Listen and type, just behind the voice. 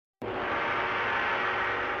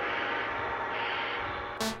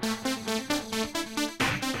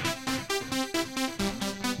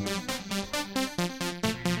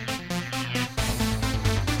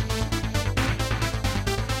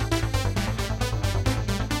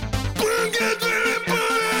Interesting.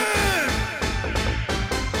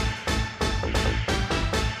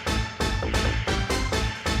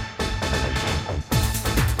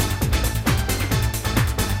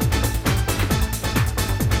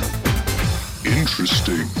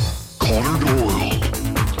 Connor Doyle,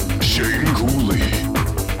 Shane Cooley,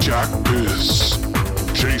 Jack Piss,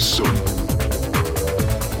 Jason.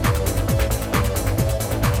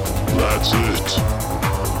 That's it.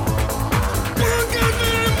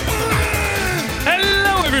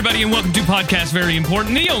 Hello, everybody, and welcome to Podcast Very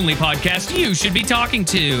Important, the only podcast you should be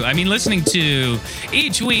listening to.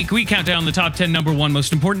 Each week, we count down the top 10 number one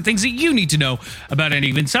most important things that you need to know about any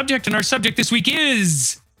given subject, and our subject this week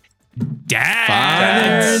is Dads.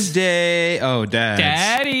 Father's Day. Oh, dads.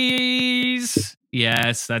 Daddies.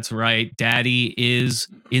 Yes, that's right. Daddy is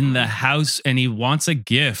in the house, and he wants a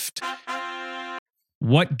gift.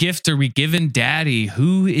 What gift are we giving Daddy?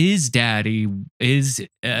 Who is Daddy?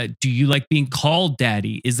 Do you like being called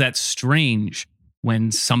Daddy? Is that strange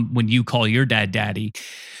when you call your dad Daddy?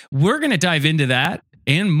 We're going to dive into that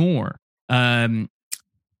and more.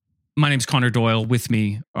 My name's Connor Doyle. With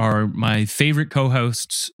me are my favorite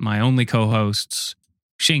co-hosts, my only co-hosts,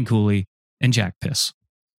 Shane Cooley and Jack Piss.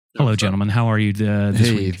 Hello, gentlemen. How are you this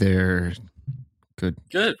week? Hey there. Good.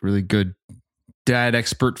 Good. Really good. Dad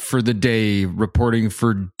expert for the day, reporting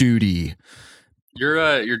for duty.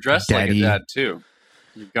 You're dressed Daddy. like a dad too.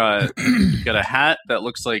 You've got a hat that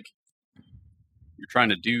looks like you're trying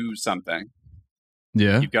to do something.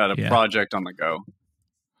 Yeah. You've got a project on the go.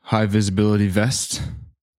 High visibility vest.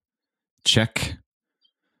 Check.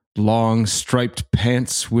 Long striped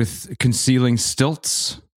pants with concealing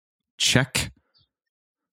stilts. Check.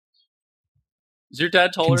 Is your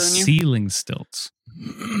dad taller than you? Concealing stilts.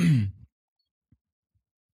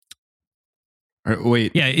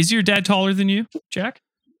 Wait. Yeah, is your dad taller than you, Jack?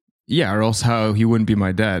 Yeah, or else how he wouldn't be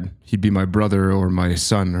my dad. He'd be my brother or my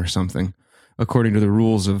son or something, according to the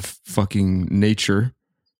rules of fucking nature.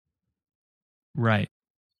 Right.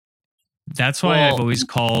 That's why I've always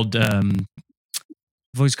called that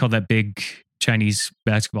big Chinese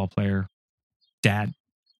basketball player Dad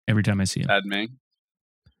every time I see him. Dad Ming.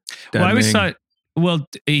 Dad I always Ming.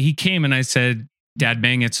 thought, he came and I said, Dad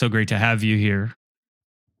Ming, it's so great to have you here.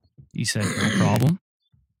 He said, no problem.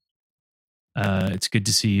 It's good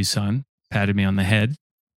to see you, son. Patted me on the head,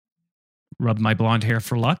 rubbed my blonde hair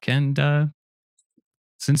for luck, and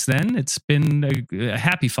since then, it's been a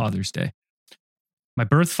happy Father's Day. My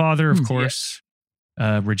birth father, of course,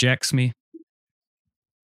 rejects me.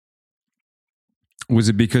 Was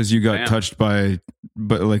it because you got touched but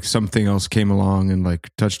like something else came along and like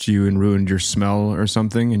touched you and ruined your smell or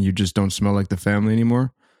something, and you just don't smell like the family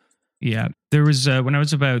anymore? Yeah, there was when I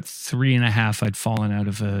was about 3.5, I'd fallen out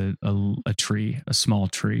of a tree, a small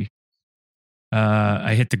tree.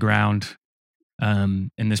 I hit the ground, and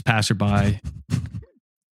this passerby,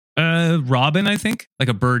 Robin, I think, like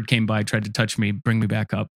a bird came by, tried to touch me, bring me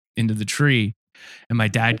back up into the tree, and my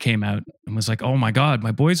dad came out and was like, "Oh my God,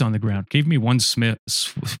 my boy's on the ground." Gave me one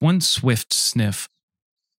swift sniff,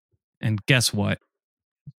 and guess what?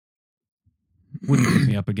 Wouldn't pick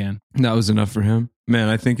me up again. That was enough for him. Man,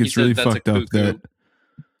 I think it's really fucked up that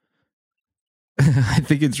I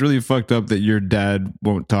think it's really fucked up that your dad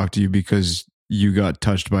won't talk to you because you got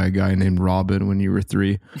touched by a guy named Robin when you were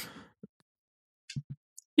 3.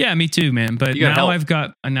 Yeah, me too, man. But now I've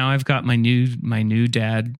got my new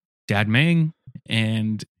dad, Dad Ming,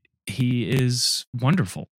 and he is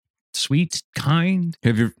wonderful, sweet, kind.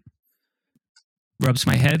 Have you rubs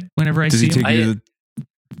my head whenever I Does see he him? take you to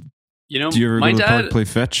do you ever my go to the dad park play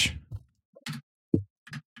fetch?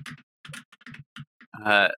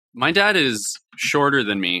 My dad is shorter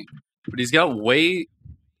than me, but he's got way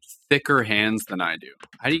thicker hands than I do.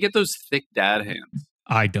 How do you get those thick dad hands?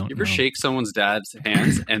 I don't You ever know. shake someone's dad's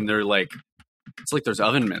hands and they're like, it's like there's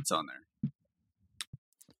oven mitts on there.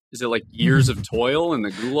 Is it like years of toil in the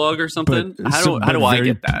gulag or something? How do I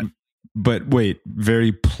get that? But wait,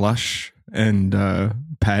 very plush and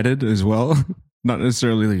padded as well. Not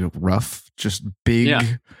necessarily like rough, just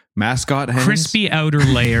big mascot hands. Crispy outer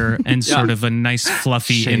layer and sort of a nice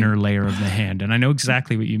fluffy Shane. inner layer of the hand. And I know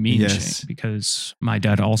exactly what you mean, Yes. Shane, because my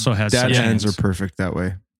dad also has Dad's such hands are perfect that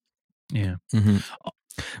way. Yeah. Mm-hmm.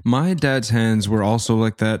 My dad's hands were also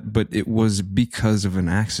like that, but it was because of an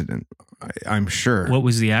accident, I'm sure. What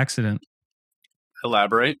was the accident?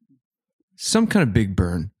 Elaborate. Some kind of big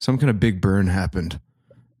burn. Some kind of big burn happened.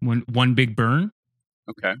 One big burn?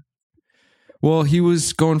 Okay. Well, he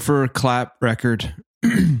was going for a clap record.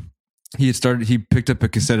 He picked up a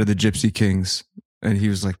cassette of the Gypsy Kings, and he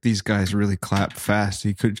was like, these guys really clap fast.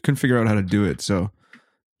 He couldn't figure out how to do it, so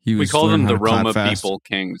he was We call them learning the how to clap Roma fast. people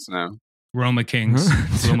kings now. Roma Kings.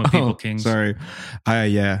 Roma People Oh, Kings. Sorry.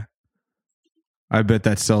 Yeah. I bet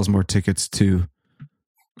that sells more tickets too.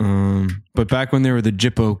 But back when they were the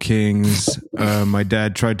Jippo Kings, my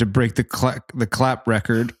dad tried to break the clap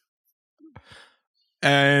record,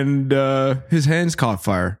 and his hands caught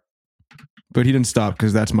fire. But he didn't stop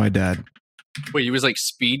because that's my dad. Wait, he was like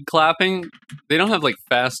speed clapping? They don't have like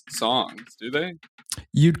fast songs, do they?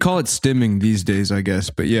 You'd call it stimming these days, I guess.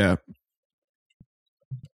 But yeah,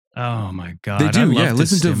 Oh my god. they I do. love Yeah,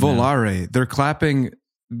 listen to stim now. Volare. They're clapping.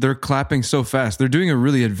 They're clapping so fast. They're doing a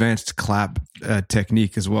really advanced clap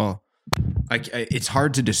technique as well. It's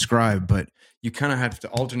hard to describe, but you kind of have to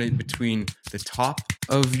alternate between the top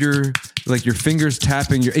of your fingers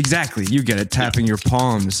tapping your exactly. You get it, tapping your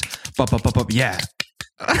palms. Bop, bop, bop, bop. Yeah.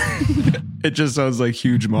 It just sounds like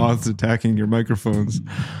huge moths attacking your microphones.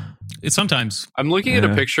 It's sometimes. I'm looking at a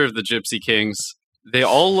Yeah. picture of the Gypsy Kings. They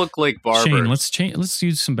all look like barbers. Shane, let's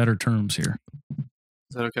use some better terms here.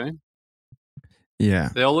 Is that okay? Yeah.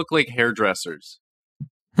 They all look like hairdressers.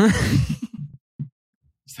 Is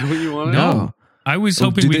that what you want? No. I was Oh,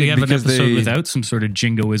 hoping do we'd they- have an because episode they- without some sort of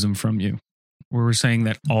jingoism from you, where we're saying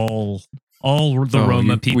that all the Oh,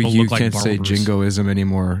 Roma people you look like can't barbers. say jingoism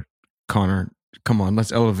anymore, Connor. Come on,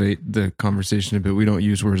 let's elevate the conversation a bit. We don't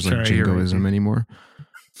use words like Sorry, you're jingoism right. anymore.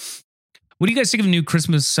 What do you guys think of a new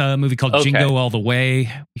Christmas movie called Okay. Jingo All the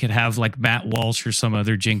Way? We could have like Matt Walsh or some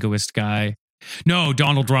other jingoist guy. No,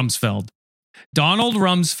 Donald Rumsfeld. Donald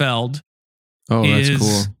Rumsfeld, Oh, that's Is-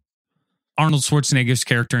 cool. Arnold Schwarzenegger's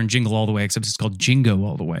character in Jingle All the Way, except it's called Jingo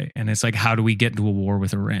All the Way. And it's like, how do we get into a war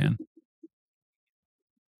with Iran?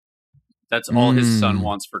 That's all his son Mm.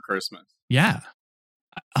 wants for Christmas. Yeah.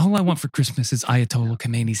 All I want for Christmas is Ayatollah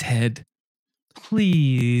Khomeini's head.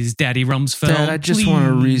 Please, Daddy Rumsfeld. Dad, I just want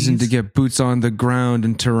a reason to please. get boots on the ground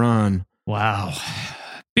in Tehran. Wow.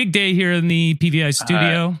 Big day here in the PVI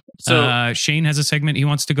studio. So Shane has a segment he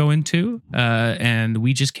wants to go into, and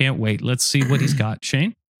we just can't wait. Let's see what he's got.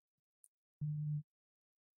 Shane?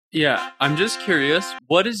 yeah, I'm just curious.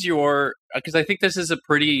 What is your? Because I think this is a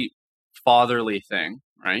pretty fatherly thing,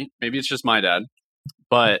 right? Maybe it's just my dad,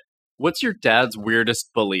 but what's your dad's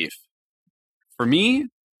weirdest belief? For me,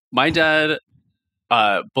 my dad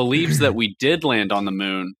believes that we did land on the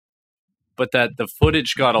moon, but that the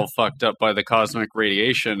footage got all fucked up by the cosmic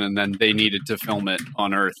radiation, and then they needed to film it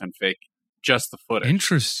on Earth and fake just the footage,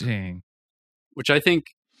 Interesting. which I think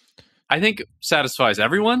satisfies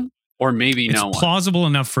everyone, or maybe It's no one. plausible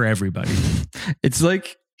enough for everybody. It's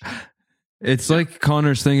like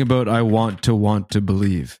Connor's thing about I want to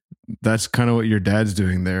believe. That's kind of what your dad's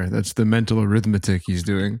doing there. That's the mental arithmetic he's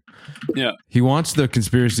doing. Yeah. He wants the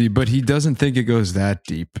conspiracy, but he doesn't think it goes that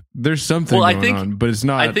deep. There's something Well, I going think- on, but it's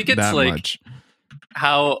not I think it's that like- much.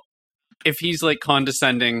 How if he's like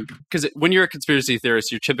condescending, because when you're a conspiracy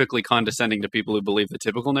theorist, you're typically condescending to people who believe the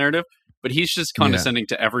typical narrative, but he's just condescending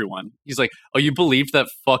to everyone. He's like, oh, you believed that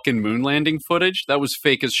fucking moon landing footage? That was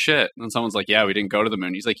fake as shit. And someone's like, yeah, we didn't go to the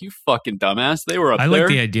moon. He's like, you fucking dumbass, they were up I there. like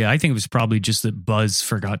the idea. I think it was probably just that Buzz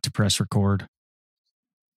forgot to press record.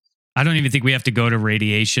 I don't even think we have to go to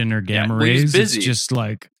radiation or gamma well, he's rays. busy. It's just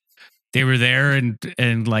like they were there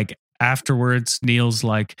and like afterwards Neil's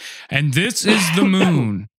like, and this is the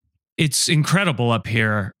moon. It's incredible up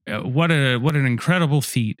here. What an incredible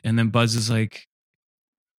feat. And then Buzz is like,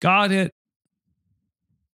 got it.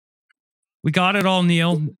 We got it all,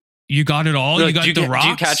 Neil. You got it all. They're You like, got the rocks. Did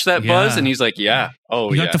you catch that, Yeah. Buzz? And he's like, yeah.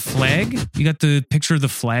 Oh, You yeah. got the flag? You got the picture of the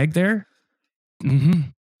flag there? Mm-hmm.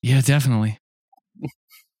 Yeah, definitely.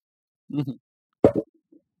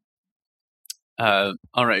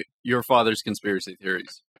 All right. Your father's conspiracy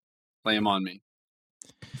theories. Lay them on me.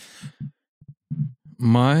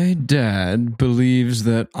 My dad believes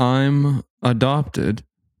that I'm adopted.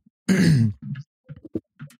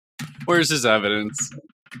 Where's his evidence?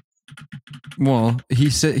 Well,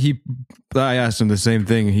 I asked him the same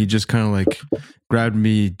thing. He just kind of like grabbed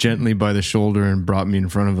me gently by the shoulder and brought me in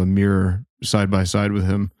front of a mirror side by side with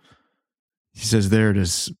him. He says, there it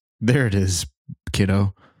is,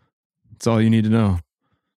 kiddo. That's all you need to know.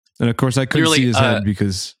 And of course I couldn't You're like, see his head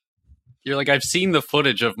because You're like, I've seen the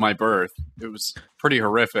footage of my birth. It was pretty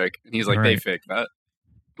horrific. And he's like, they Right. faked that.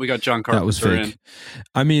 We got John Carpenter that was fake.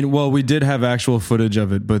 I mean, well, we did have actual footage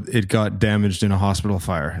of it, but it got damaged in a hospital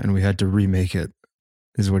fire and we had to remake it,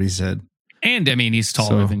 is what he said. And I mean, he's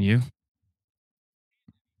taller So- than you.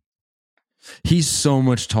 He's so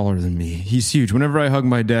much taller than me. He's huge. Whenever I hug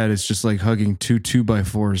my dad, it's just like hugging two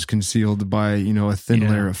 2x4s concealed by, a thin Yeah.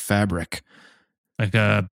 layer of fabric. Like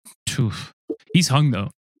he's hung though.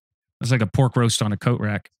 It's like a pork roast on a coat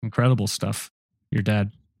rack. Incredible stuff. Your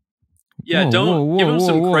dad. Yeah, Whoa, don't whoa, give him whoa,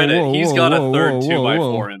 some whoa, credit. whoa, He's whoa, got a whoa, third whoa, 2x4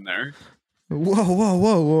 whoa. in there. Whoa, whoa,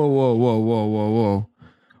 whoa, whoa, whoa, whoa, whoa, whoa, whoa.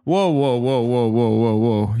 Whoa, whoa, whoa, whoa, whoa, whoa,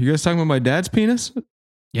 whoa. You guys talking about my dad's penis?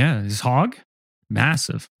 Yeah, his hog,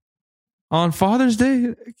 massive. On Father's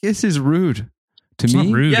Day? This is rude. To It's me?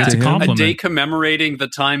 not rude. Yeah, It's a To him? a compliment. day commemorating the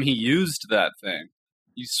time he used that thing.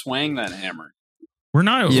 You swang that hammer. We're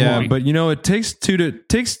not. Yeah, but you know, it takes two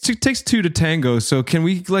to tango. So can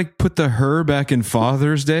we like put the her back in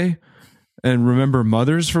Father's Day and remember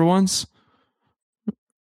mothers for once?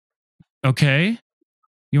 okay.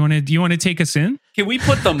 You want to take us in? Can we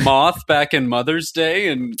put the moth back in Mother's Day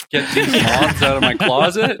and get these moths out of my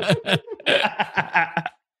closet?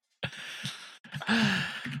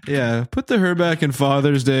 Yeah, put the her back in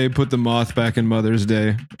Father's Day, put the moth back in Mother's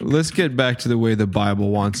Day. Let's get back to the way the Bible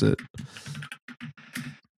wants it.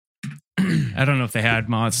 I don't know if they had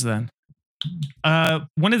moths then.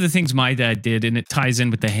 One of the things my dad did, and it ties in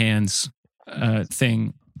with the hands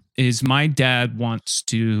thing, is my dad wants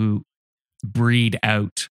to breed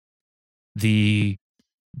out the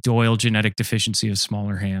Doyle genetic deficiency of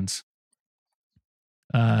smaller hands.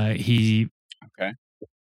 He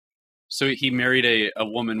So he married a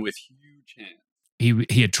woman with huge hands.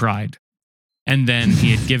 he had tried, and then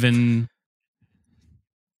he had given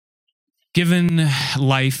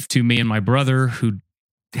life to me and my brother, who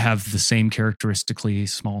have the same characteristically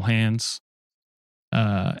small hands.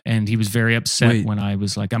 And he was very upset Wait. when I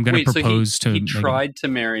was like, I'm going to Wait, so propose to he Megan. tried to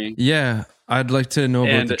marry, Yeah, I'd like to know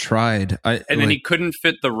about And- the tried. and then he couldn't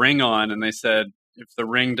fit the ring on, and they said, if the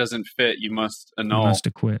ring doesn't fit, you must He annul. must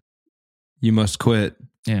have quit. You must quit.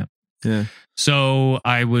 Yeah. Yeah. So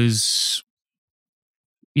I was,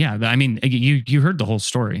 I mean, you heard the whole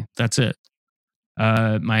story. That's it.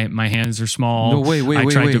 My hands are small. No, wait. I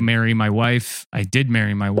tried to marry my wife. I did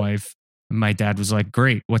marry my wife. My dad was like,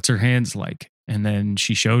 "Great, what's her hands like?" And then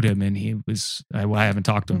she showed him, and he was. I haven't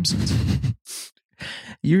talked to him since.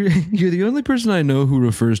 You're the only person I know who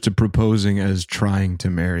refers to proposing as trying to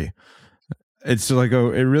marry. It's like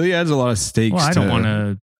it really adds a lot of stakes. Well, I don't want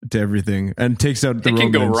to. to everything and takes out the It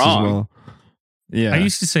can romance go wrong. as well. Yeah, I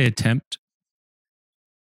used to say attempt.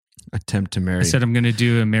 attempt to marry. I said I'm going to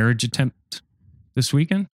do a marriage attempt this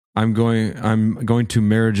weekend. I'm going to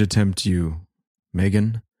marriage attempt you,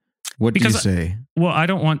 Megan. What Because do you say? Well, I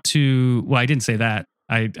don't want to. Well, I didn't say that.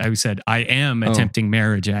 I said I am Oh. attempting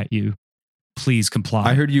marriage at you. Please comply.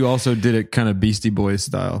 I heard you also did it kind of Beastie Boys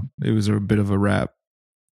style. It was a bit of a rap.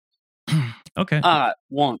 Okay. I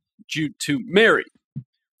want you to marry.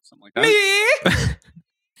 Something like that.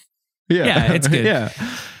 Yeah, Yeah, it's good. Yeah,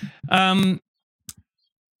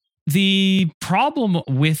 The problem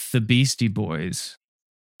with the Beastie Boys,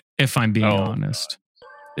 if I'm being Oh, honest,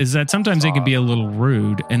 is that sometimes they can be a little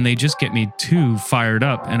rude and they just get me too fired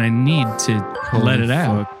up and I need to let Holy it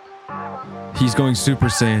out. fuck. He's going Super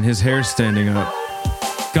Saiyan. His hair's standing up.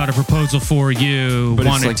 Got a proposal for you. But it's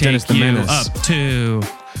Want to like Dennis take the you Menace. up to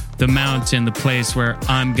the mountain, the place where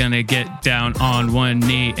I'm going to get down on one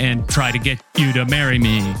knee and try to get you to marry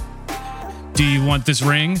me. Do you want this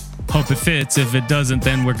ring? Hope it fits. If it doesn't,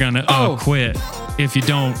 then we're going to quit. If you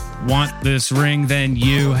don't want this ring, then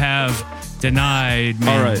you have denied me.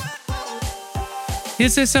 All right.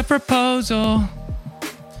 Is this a proposal?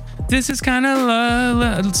 This is kind of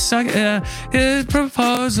a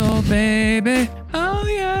proposal, baby. Oh,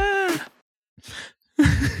 yeah.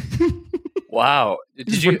 Wow. Where'd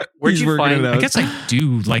He's you working find it out. I guess I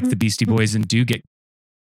do like the Beastie Boys and do get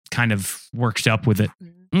kind of worked up with it.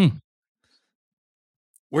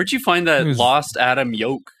 Where'd you find that It was- Lost Adam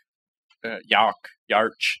Yarch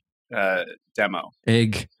demo?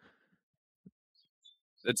 Egg.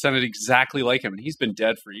 It sounded exactly like him, and he's been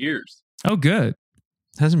dead for years. Oh, good.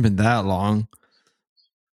 Hasn't been that long.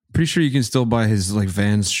 Pretty sure you can still buy his like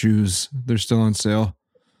Vans shoes. They're still on sale.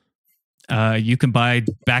 You can buy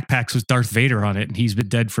backpacks with Darth Vader on it, and he's been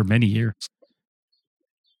dead for many years.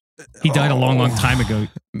 He died a long, long time ago.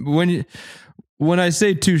 When I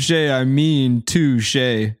say touche, I mean touche.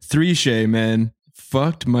 3 man.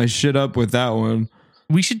 Fucked my shit up with that one.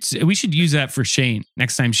 We should use that for Shane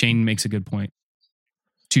next time Shane makes a good point.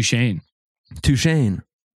 To Shane. Touche. Very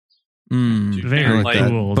Like-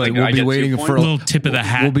 cool. But Like, we'll I be get 2 waiting points? for A little tip of the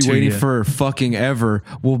hat. We'll be to waiting you. for fucking ever.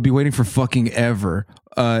 We'll be waiting for fucking ever.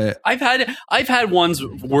 I've had ones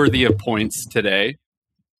worthy of points today.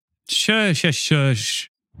 Shush.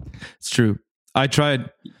 It's true. I tried.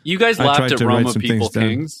 You guys I laughed tried at to write Roma some People things down.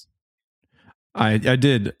 Kings. I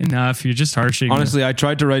did. Enough. You're just harshing. Honestly, I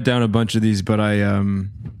tried to write down a bunch of these, but I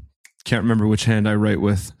can't remember which hand I write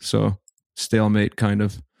with. So stalemate, kind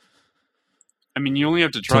of. I mean, you only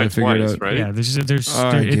have to Try try to figure it twice, out. right? Yeah, there's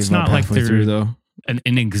I it's gave not up like halfway through, there's though.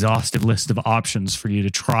 an exhaustive list of options for you to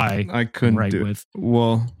try I and couldn't write do it. with.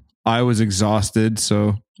 Well, I was exhausted,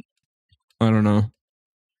 so I don't know.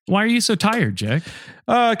 Why are you so tired, Jack?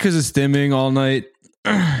 Because of stimming all night.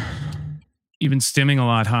 You've been stimming a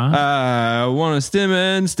lot, huh? I want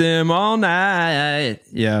to stim all night.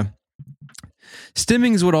 Yeah.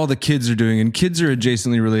 Stimming is what all the kids are doing, and kids are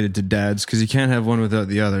adjacently related to dads because you can't have one without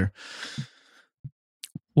the other.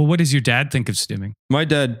 Well, what does your dad think of stimming? My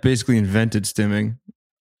dad basically invented stimming.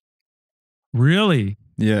 Really?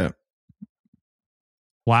 Yeah.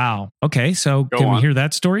 Wow. Okay, so Go can we on. hear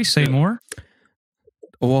that story? Say more.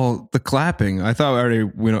 Well, the clapping. I thought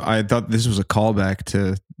I thought this was a callback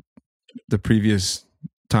to the previous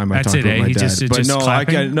time I That's talked it, about eh? my He dad. just But no,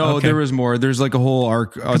 clapping? Okay. there was more. There's like a whole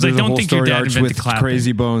arc. 'Cause I There's a don't whole think your story dad arcs invented with clapping.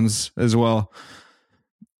 Crazy Bones as well.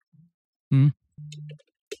 Hmm.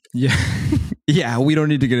 Yeah, yeah. We don't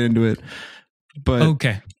need to get into it. But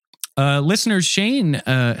Okay. Listeners, Shane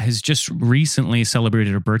has just recently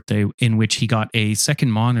celebrated a birthday in which he got a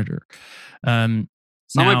second monitor.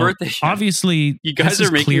 It's not my birthday yet. Obviously, You guys this is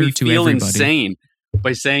are making clear me to feel everybody. insane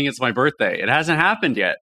by saying it's my birthday. It hasn't happened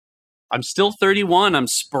yet. I'm still 31. I'm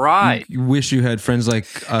spry. you wish you had friends like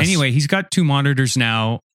us. Anyway, he's got 2 monitors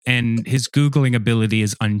now, and his Googling ability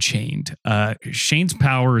is unchained. Shane's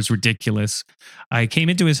power is ridiculous. I came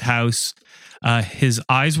into his house. His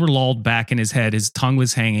eyes were lolled back in his head. His tongue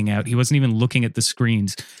was hanging out. He wasn't even looking at the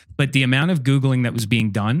screens. But the amount of Googling that was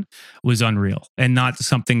being done was unreal and not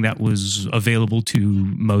something that was available to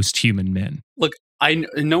most human men. Look, I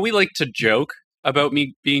know we like to joke about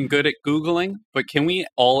me being good at Googling, but can we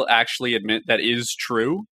all actually admit that is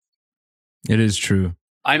true? It is true.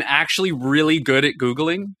 I'm actually really good at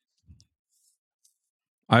Googling.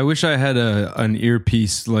 I wish I had an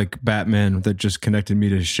earpiece like Batman that just connected me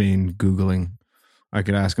to Shane Googling. I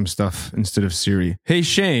could ask him stuff instead of Siri. Hey,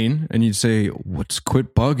 Shane. And you'd say, what's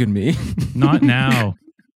quit bugging me? Not now.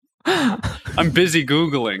 I'm busy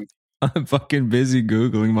Googling. I'm fucking busy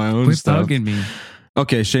Googling my own Quit stuff. bugging me.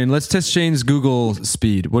 Okay, Shane, let's test Shane's Google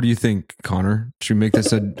speed. What do you think, Connor? Should we make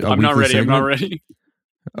this a I'm not weekly ready. I'm not segment? ready.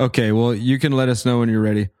 Okay, well, you can let us know when you're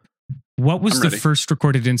ready. What was I'm the ready. first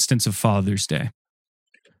recorded instance of Father's Day?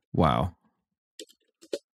 Wow.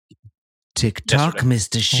 TikTok,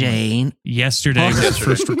 Mr. Shane. Yesterday was the Yesterday.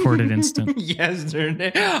 first recorded instant.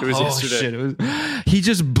 Yesterday. It was oh, yesterday. Shit, it was, he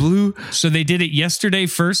just blew. So they did it yesterday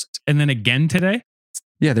first and then again today?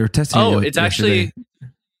 Yeah, they were testing Oh, it it's yesterday. actually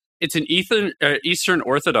it's an Eastern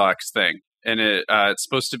Orthodox thing, and it's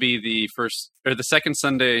supposed to be the first or the second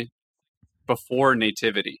Sunday before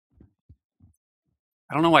Nativity.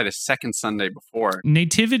 I don't know why the second Sunday before.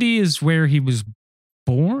 Nativity is where he was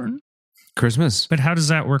born, Christmas. but how does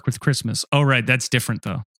that work with Christmas? Oh, right. That's different,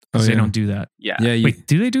 though. Oh, Because yeah. they don't do that. Yeah. Yeah, you, Wait,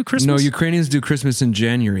 do they do Christmas? no, Ukrainians do Christmas in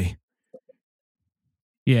January.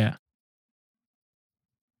 Yeah.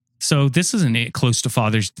 So this isn't close to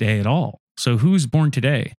Father's Day at all. So who's born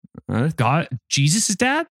today? God, Jesus'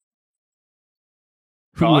 dad?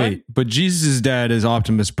 Who God? wait, but Jesus' dad is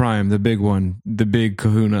Optimus Prime, the big one, the big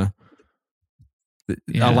kahuna.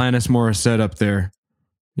 Yeah. Alanis Morissette up there,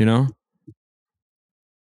 you know?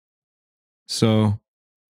 So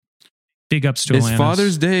Big ups to is Alanis.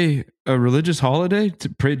 Father's Day a religious holiday to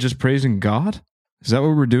pray, just praising God? Is that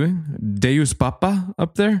what we're doing? Deus Papa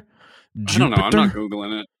up there? I don't know. I'm not Jupiter?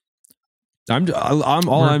 Googling it.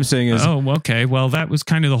 I'm saying is Oh, okay. Well, that was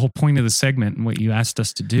kind of the whole point of the segment. And what you asked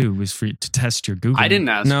us to do was for you to test your Google. I didn't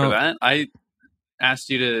ask No. for that. I asked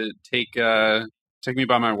you to take me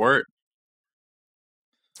by my word.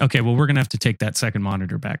 Okay. Well, we're going to have to take that second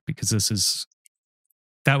monitor back because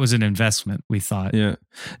that was an investment, we thought. yeah.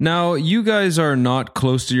 Now you guys are not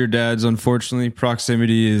close to your dads, unfortunately.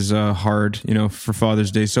 Proximity is hard, for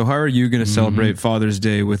Father's Day. So how are you going to celebrate Father's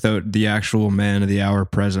Day without the actual man of the hour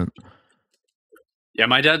present? Yeah,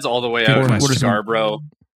 my dad's all the way Good out in question. Scarborough.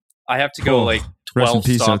 I have to go Oh, like rest in 12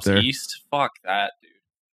 peace out stops there. east. Fuck that, dude.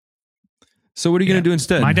 So what are you going to do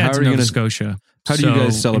instead? My dad's how in are you Nova gonna- Scotia. how do you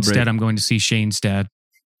guys So celebrate? Instead, I'm going to see Shane's dad.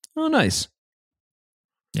 Oh, nice.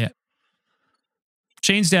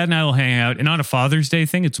 Shane's dad and I will hang out. And on a Father's Day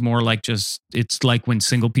thing, it's more like it's like when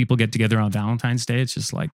single people get together on Valentine's Day. It's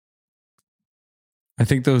just like, I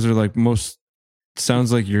think those are like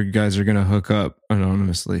sounds like your guys are going to hook up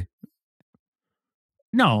anonymously.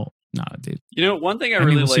 no, dude. You know, one thing I I mean,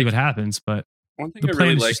 really we'll see like. what happens, but One thing the I plan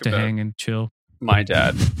really is like just to about hang and chill. my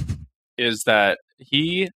dad is that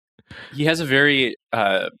he has a very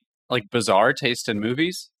like bizarre taste in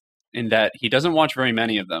movies, in that he doesn't watch very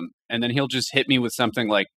many of them, and then he'll just hit me with something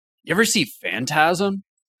like, "You ever see Phantasm?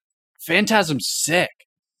 Phantasm's sick."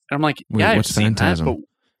 And I'm like, Wait, "Yeah, I've what's seen Phantasm? that,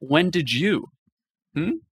 but when did you?"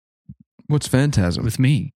 What's Phantasm? With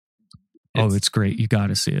me. Oh, It's- it's great. You got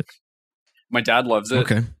to see it. My dad loves it.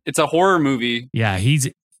 Okay. It's a horror movie Yeah,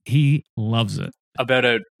 he loves it. about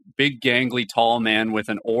a big, gangly, tall man with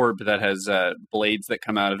an orb that has blades that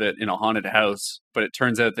come out of it in a haunted house. But it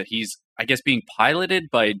turns out that he's, I guess, being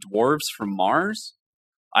piloted by dwarves from Mars.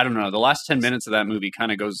 I don't know. The last 10 minutes of that movie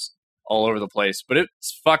kind of goes all over the place, but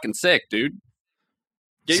it's fucking sick, dude.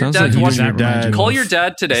 Get Sounds your dad like to you watch and your it. dad. Call your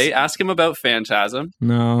dad today. Ask him about Phantasm.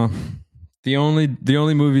 No. The only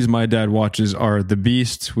movies my dad watches are The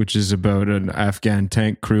Beast, which is about an Afghan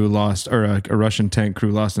tank crew lost, or a Russian tank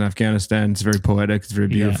crew lost in Afghanistan. It's very poetic. It's very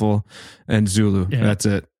beautiful. And Zulu. Yeah. That's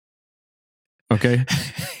it. Okay.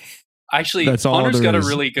 Actually, That's all Connor's there got a is.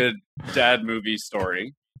 really good dad movie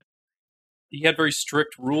story. He had very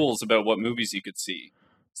strict rules about what movies you could see.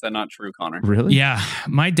 Is that not true, Connor? Really? Yeah,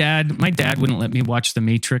 my dad wouldn't let me watch The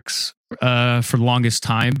Matrix for the longest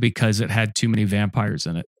time because it had too many vampires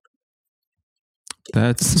in it.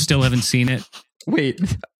 That's Still haven't seen it. wait.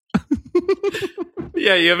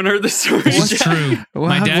 Yeah, you haven't heard the story. It's Jack? true.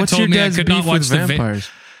 My dad what's told your me I dad's could not beef watch with the va- vampires?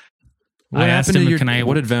 What I asked happened to him, your, "Can I-"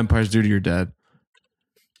 what did vampires do to your dad?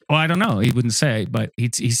 Well, I don't know. He wouldn't say, but he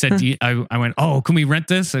said, I went, "Oh, can we rent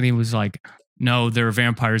this?" And he was like, "No, there are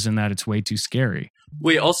vampires in that. It's way too scary."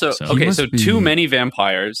 Wait, also, So- He okay, must so be- too many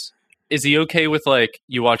vampires. Is he okay with, like,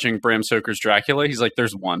 you watching Bram Stoker's Dracula? He's like,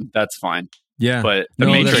 there's one. That's fine. Yeah. But The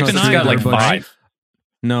No, Matrix that's has not got, true. like, There are a bunch. 5.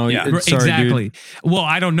 No, Yeah. sorry, exactly. dude. Well,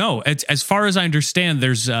 I don't know. As far as I understand,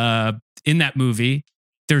 there's in that movie,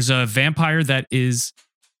 there's a vampire that is.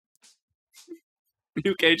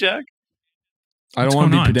 You okay, Jack? I What's don't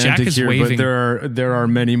want to going be on? Jack pedantic is here, waving. but there are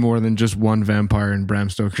many more than just one vampire in Bram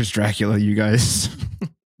Stoker's Dracula, you guys.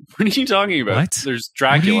 What are you talking about? What? There's What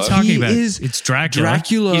are Dracula. you talking He about? is It's Dracula.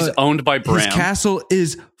 Dracula, He's owned by his Bram. castle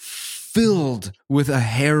is filled with a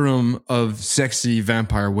harem of sexy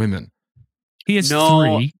vampire women. He has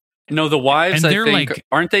No. 3. No, the wives, And I they're think, like-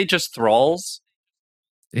 aren't they just thralls?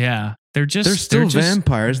 Yeah, they're just. They're still just-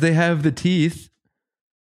 vampires. They have the teeth.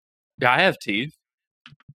 Yeah, I have teeth.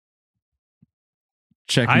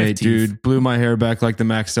 Checkmate, teeth. dude. Blew my hair back like the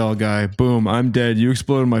Maxell guy. Boom, I'm dead. You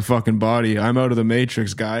exploded my fucking body. I'm out of the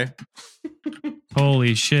Matrix, guy.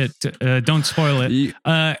 Holy shit! Don't spoil it. Ye-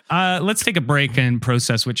 Let's take a break and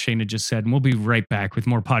process what Shane had just said, and we'll be right back with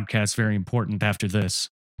more podcasts. Very important after this.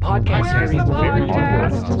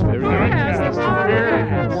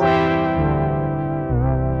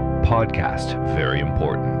 Podcast, very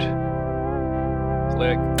important.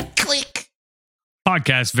 Click.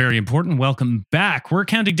 Podcast, very important. Welcome back. We're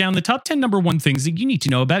counting down the top 10 number one things that you need to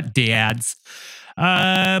know about dads.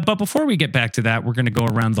 But before we get back to that, we're going to go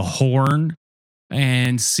around the horn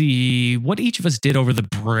and see what each of us did over the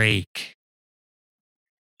break.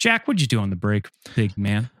 Jack, what'd you do on the break, big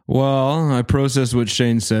man? Well, I processed what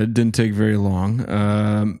Shane said. Didn't take very long.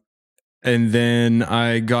 And then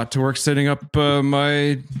I got to work setting up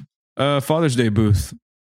my Father's Day booth.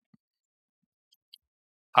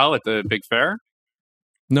 Oh, at the big fair?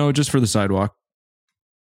 No, just for the sidewalk.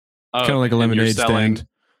 Oh, Kind of like a and you're lemonade selling- stand.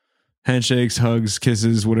 Handshakes, hugs,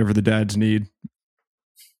 kisses, whatever the dads need.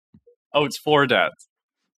 Oh, it's for dads.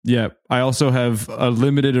 Yeah. I also have a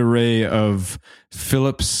limited array of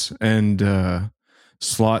Phillips and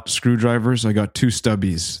slot screwdrivers. I got 2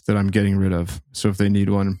 stubbies that I'm getting rid of. So if they need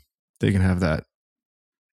one, they can have that.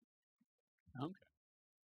 Okay.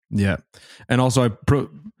 Yeah. And also I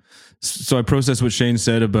processed what Shane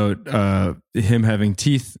said about him having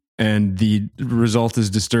teeth, and the result is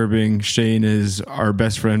disturbing. Shane is our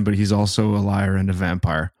best friend, but he's also a liar and a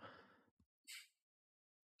vampire.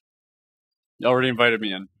 You already invited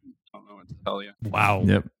me in. I don't know what to tell you. Wow.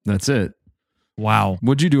 Yep. That's it. Wow.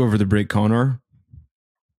 What'd you do over the break, Connor?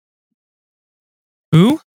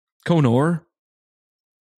 Who? Connor?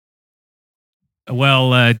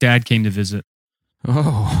 Well, Dad came to visit.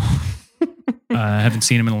 Oh. Haven't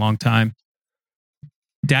seen him in a long time.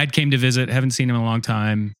 Dad came to visit. Haven't seen him in a long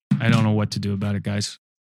time. I don't know what to do about it, guys.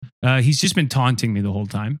 He's just been taunting me the whole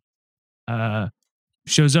time.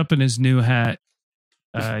 Shows up in his new hat,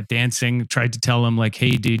 dancing. Tried to tell him, like,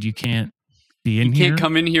 "Hey, dude, you can't be in You here." can't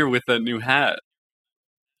come in here with a new hat.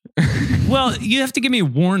 Well, you have to give me a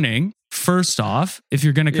warning first off if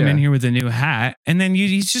you're going to come in Yeah. here with a new hat, and then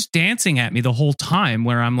he's just dancing at me the whole time.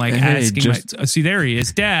 Where I'm like Hey, asking, just- see, there he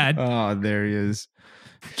is, Dad. Oh, there he is.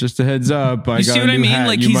 Just a heads up. I You got see a what I new mean? hat.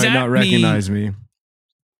 Like, you he's might at not me- recognize me.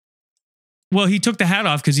 Well, he took the hat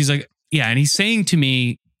off because he's like, yeah, and he's saying to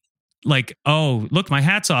me, like, "Oh, look, my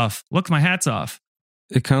hat's off. Look, my hat's off."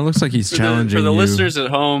 It kind of looks like he's For challenging the you. listeners at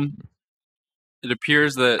home, it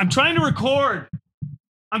appears that I'm trying to record.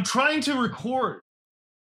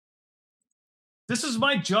 This is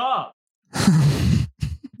my job.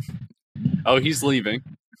 oh, he's leaving.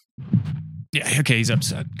 Yeah. Okay. He's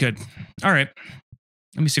upset. Good. All right.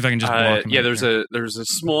 Let me see if I can just block him. Yeah, out there's here. a I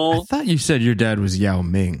small. thought you said your dad was Yao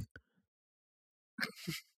Ming.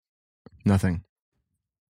 Nothing.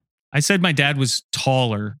 I said my dad was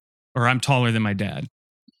taller, or I'm taller than my dad,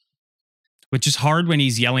 which is hard when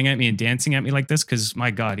he's yelling at me and dancing at me like this. Because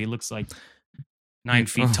my God, he looks like 9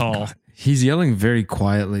 feet Oh, tall. God. He's yelling very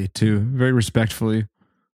quietly too, very respectfully.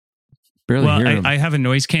 Barely Well, hear him. I have a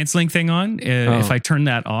noise canceling thing on. If Oh. I turn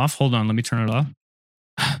that off, hold on, let me turn it off.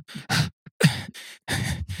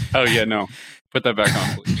 Oh yeah, no. Put that back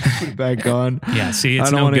on, please. Put it back on. Yeah, see, it's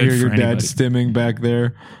I don't no want to good hear your for dad anybody. stimming back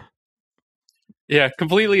there. Yeah,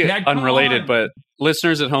 completely Yeah, come unrelated, on. but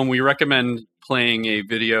listeners at home, we recommend playing a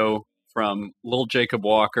video from Lil Jacob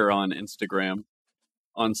Walker on Instagram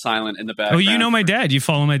on silent in the Oh, background. you know my dad. You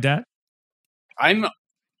follow my dad? I'm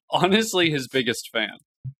honestly his biggest fan.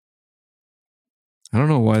 I don't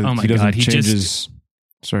know why Oh my he doesn't God, he change just- his.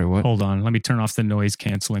 Sorry, what? Hold on, let me turn off the noise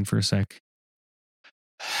canceling for a sec.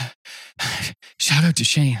 Shout out to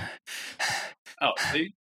Shane. Oh,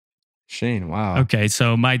 see? Shane, wow. Okay,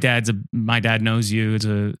 so my dad knows you as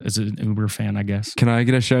an Uber fan, I guess. Can I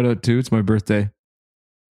get a shout out too? It's my birthday.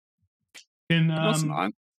 Can, No, it's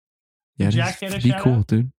not. Yeah, Jack just get a be shout cool, out?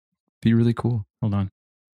 dude. Be really cool. Hold on.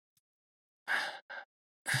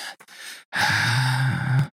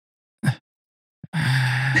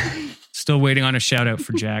 Still waiting on a shout out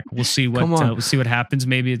for Jack. We'll see what Come on. we'll see what happens.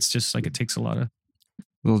 Maybe it's just like it takes a lot of.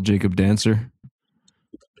 Little Jacob dancer.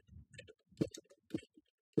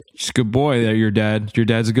 He's a good boy there, your dad. Your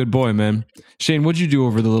dad's a good boy, man. Shane, what'd you do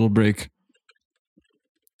over the little break?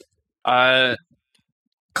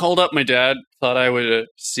 Called up my dad, thought I would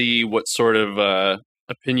see what sort of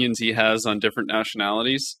opinions he has on different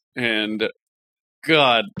nationalities. And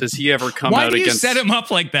God, does he ever come Why out do you against... set him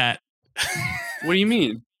up like that? What do you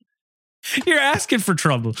mean? You're asking for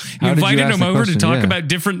trouble. How You did you invited ask him the over question? to talk Yeah. about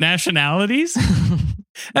different nationalities?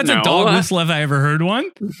 That's No. a dog whistle if I ever heard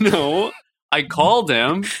one. No, I called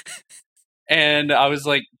him and I was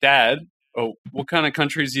like, Dad, what kind of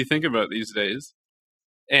countries do you think about these days?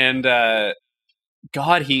 And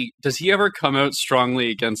God, does he ever come out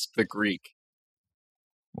strongly against the Greek?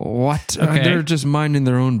 What? Okay. They're just minding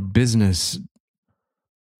their own business.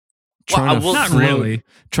 Well, Not really.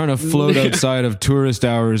 Trying to float outside of tourist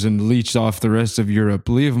hours and leech off the rest of Europe.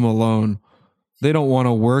 Leave them alone. They don't want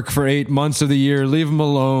to work for 8 months of the year. Leave them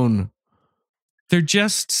alone. They're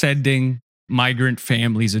just sending migrant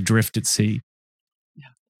families adrift at sea.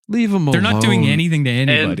 Leave them alone. They're not doing anything to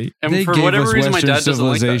anybody. And They for gave whatever us reason, my Western dad doesn't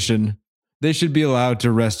like that. civilization. They should be allowed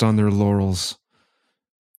to rest on their laurels.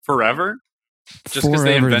 Forever? Just because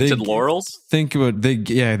they Forever. invented laurels? Think about they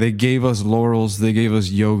gave us laurels, they gave us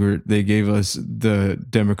yogurt, they gave us the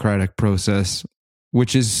democratic process,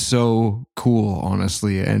 which is so cool,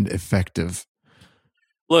 honestly, and effective.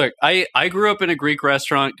 Look, I grew up in a Greek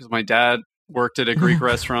restaurant because my dad worked at a Greek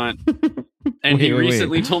restaurant. And he Wait.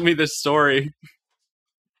 recently told me this story.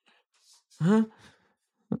 Huh?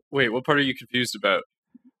 Wait, what part are you confused about?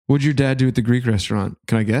 What'd your dad do at the Greek restaurant?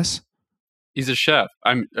 Can I guess? He's a chef.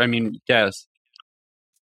 I mean, yes.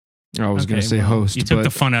 I was going to say well, host, You took but the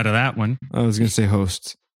fun out of that one. I was going to say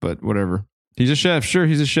host, but whatever. He's a chef. Sure,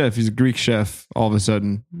 he's a chef. He's a Greek chef. All of a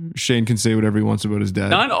sudden, Shane can say whatever he wants about his dad.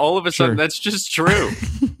 Not all of a sudden. Sure. That's just true.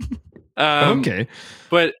 Okay.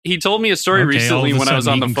 But he told me a story Okay, recently all of a when I was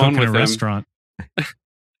sudden on he the can phone cook in with a him. restaurant.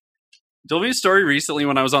 He told me a story recently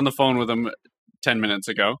when I was on the phone with him 10 minutes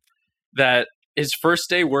ago that his first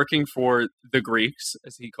day working for the Greeks,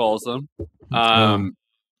 as he calls them,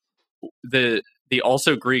 the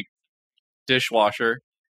also Greek dishwasher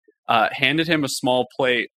handed him a small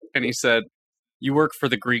plate and he said, "You work for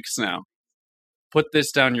the Greeks now. Put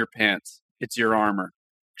this down your pants. It's your armor.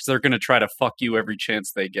 Because they're going to try to fuck you every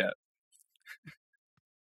chance they get."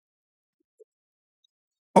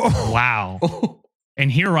 Oh. Wow. And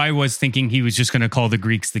here I was thinking he was just going to call the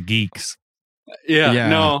Greeks the geeks. Yeah,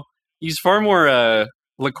 no, he's far more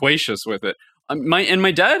loquacious with it.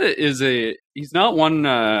 My dad he's not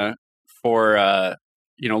one for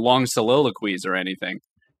long soliloquies or anything,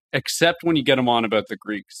 except when you get him on about the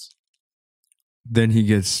Greeks. Then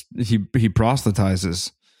he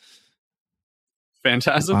proselytizes.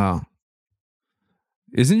 Phantasm. Wow.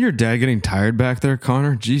 Isn't your dad getting tired back there,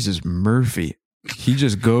 Connor? Jesus, Murphy. He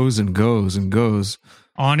just goes and goes and goes.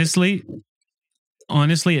 Honestly,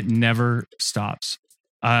 it never stops.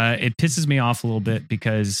 It pisses me off a little bit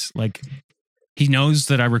because he knows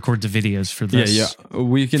that I record the videos for this. Yeah.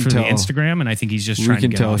 We can for tell. the Instagram, and I think he's just We trying to can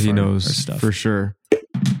get tell off he our knows stuff. for sure.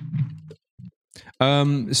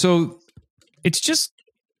 So It's just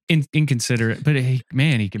inconsiderate, but hey,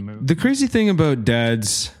 man, he can move. the crazy thing about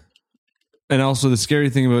dads, And also the scary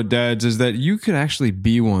thing about dads is that you could actually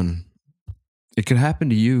be one. It could happen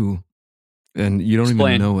to you and you don't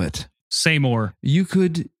Explain. even know it. Say more. You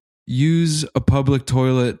could use a public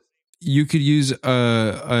toilet. You could use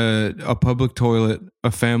a public toilet,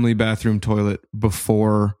 a family bathroom toilet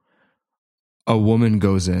before a woman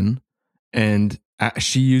goes in, and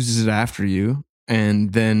she uses it after you,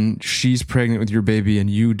 and then she's pregnant with your baby and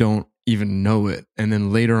you don't even know it. And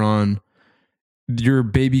then later on, your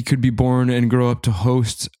baby could be born and grow up to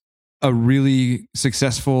host a really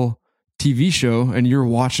successful TV show, and you're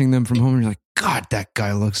watching them from home and you're like, God, that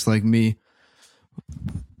guy looks like me.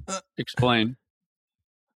 Explain.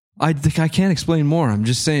 I can't explain more. I'm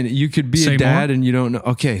just saying you could be Say a dad more? and you don't know.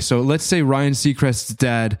 Okay, so let's say Ryan Seacrest's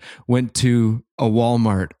dad went to a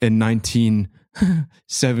Walmart in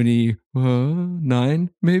 1979,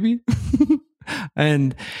 maybe,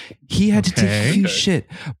 and he had to take Okay. huge shit,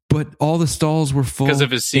 but all the stalls were full Because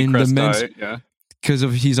of his in the Seacrest men's- diet. Yeah. because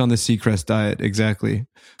of he's on the Seacrest diet, exactly,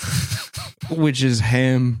 which is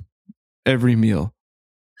ham every meal.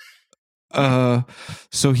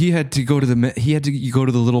 So he had to go to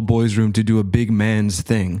the little boys' room to do a big man's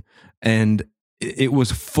thing, and it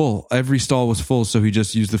was full. Every stall was full, so he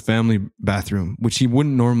just used the family bathroom, which he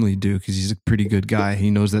wouldn't normally do because he's a pretty good guy. He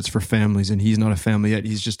knows that's for families, and he's not a family yet.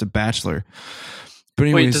 He's just a bachelor. But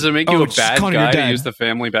anyways, Wait, does it make you a just bad Connor, your guy to dad. use the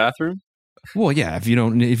family bathroom? Well, yeah. If you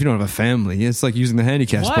don't have a family, it's like using the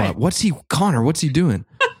handicap What? spot. What's he doing?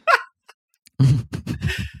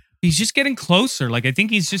 He's just getting closer. Like, I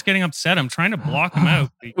think he's just getting upset. I'm trying to block him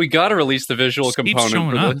out. We got to release the visual Just keeps component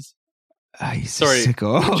showing for up. this. He's Sorry, a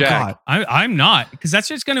sicko. Oh, Jack. God. I'm not, because that's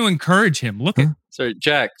just going to encourage him. Look at Sorry,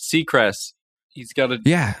 Jack, Seacrest. He's got a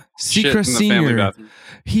Yeah, shit Seacrest in the family Senior. bathroom.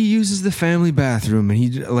 He uses the family bathroom, and he,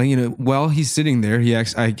 like, while he's sitting there, he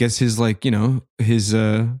acts. I guess his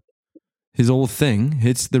his old thing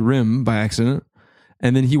hits the rim by accident,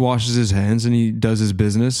 and then he washes his hands and he does his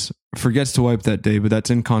business. Forgets to wipe that day, but that's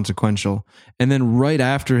inconsequential. And then right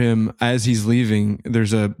after him, as he's leaving,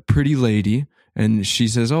 there's a pretty lady, and she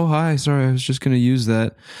says, "Oh, hi, sorry, I was just going to use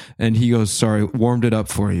that." And he goes, "Sorry, warmed it up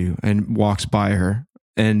for you," and walks by her.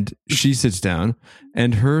 And she sits down,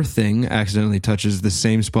 and her thing accidentally touches the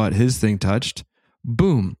same spot his thing touched.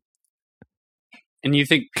 Boom. And you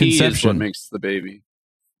think pee is what Conception. makes the baby?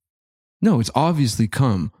 No, it's obviously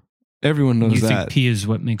cum. Everyone knows you that. think pee is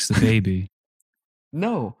what makes the baby.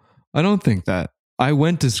 No, I don't think that. I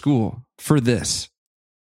went to school for this.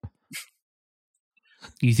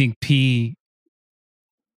 You think pee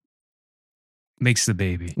makes the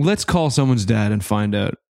baby. Let's call someone's dad and find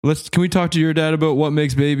out. Can we talk to your dad about what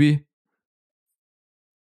makes baby?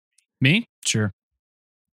 Me? Sure.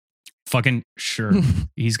 Fucking sure.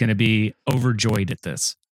 He's going to be overjoyed at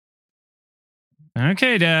this.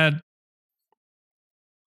 Okay, Dad.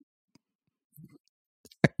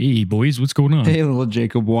 Hey, boys, what's going on? Hey, little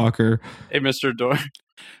Jacob Walker. Hey, Mr. Door.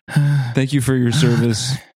 Thank you for your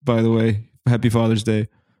service, by the way. Happy Father's Day.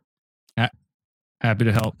 Happy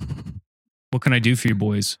to help. What can I do for you,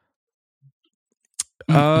 boys?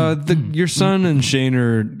 Your son and Shane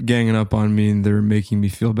are ganging up on me, and they're making me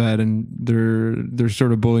feel bad, and they're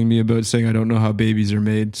sort of bullying me about saying I don't know how babies are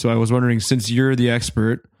made. So I was wondering, since you're the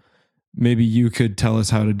expert, maybe you could tell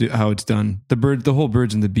us how it's done. The whole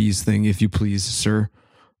birds and the bees thing, if you please, sir.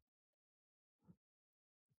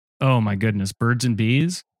 Oh my goodness, birds and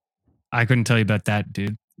bees? I couldn't tell you about that,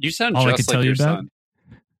 dude. You sound All I just could like tell you your about? son.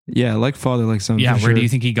 Yeah, like father, like son. Yeah, for where do sure. you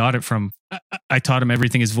think he got it from? I taught him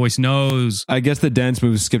everything his voice knows. I guess the dance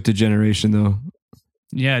moves skipped a generation, though.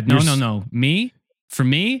 Yeah, no. For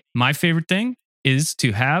me, my favorite thing is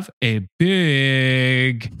to have a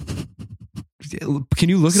big Can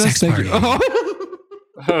you look at us? Sex Thank you. party.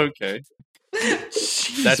 Okay.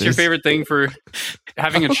 That's your favorite thing for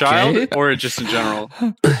having a child, or just in general?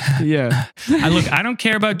 Yeah. I don't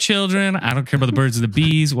care about children. I don't care about the birds and the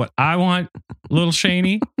bees. What I want, little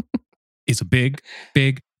Shaney, is a big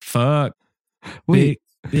fuck. Wait.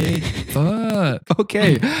 Big fuck.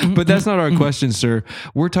 Okay, but that's not our question, sir.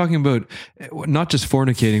 We're talking about not just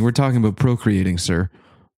fornicating. We're talking about procreating, sir.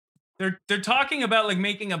 They're talking about like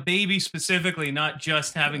making a baby specifically, not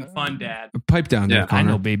just having fun, Dad. Pipe down there, Yeah, I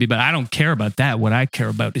know, Connor. baby, but I don't care about that. What I care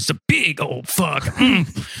about is a big old fuck. I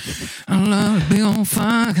love big old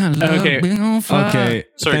fuck. I love Okay. big old fuck. Okay.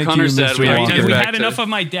 Sorry, thank Connor you, said Mr. we have to Walker. get Have we back had to- enough of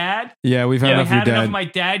my dad? Yeah, we've had Have we enough of your had enough dad. of my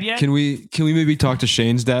dad yet? Can we maybe talk to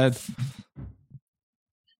Shane's dad?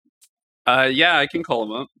 Yeah, I can call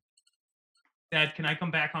him up. Dad, can I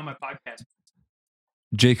come back on my podcast?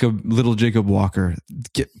 Little Jacob Walker.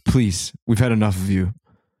 Please, we've had enough of you.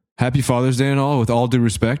 Happy Father's Day and all, with all due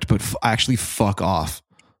respect, but actually fuck off.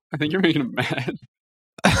 I think you're making him mad.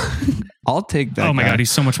 I'll take that. Oh my guy. God,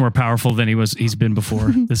 he's so much more powerful than he's been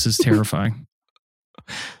before. This is terrifying.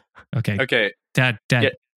 Okay. Okay. Dad. Yeah.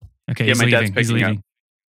 Okay, Yeah, he's my dad's leaving. He's picking up. leaving.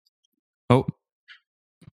 Oh,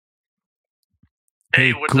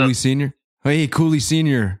 Hey, what's Cooley up? Senior. Hey, Cooley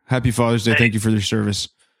Senior. Happy Father's Day. Hey. Thank you for your service.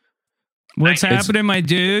 What's Thank you. happening, my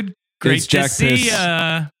dude? Great it's to Jack see Piss.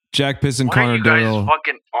 ya. Jack Piss and What are Connor you guys Doyle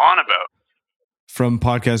fucking on about? from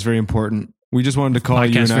Podcast Very Important. We just wanted to call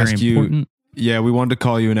you Podcast and very ask you. important. Yeah, we wanted to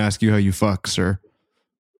call you and ask you how you fuck, sir.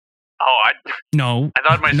 Oh, No. I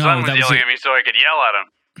thought my No, son was that was yelling it. at me so I could yell at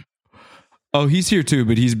him. Oh, he's here too,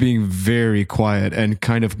 but he's being very quiet and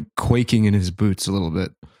kind of quaking in his boots a little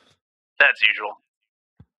bit. That's usual.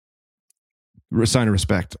 Sign of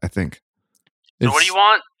respect, I think. So what do you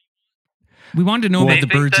want? We wanted to know Well, about the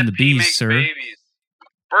They think birds and the that pea bees, makes sir. babies.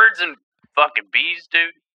 Birds and fucking bees,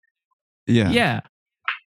 dude. Yeah. Yeah.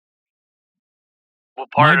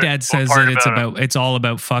 What part? My dad says what part that it's all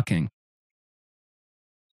about fucking.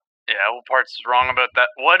 Yeah, what part's wrong about that?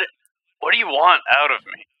 What do you want out of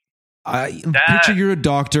me? Picture you're a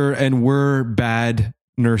doctor and we're bad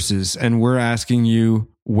nurses and we're asking you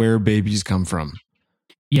where babies come from.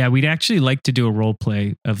 Yeah, we'd actually like to do a role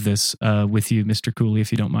play of this with you, Mr. Cooley,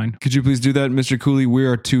 if you don't mind. Could you please do that, Mr. Cooley? We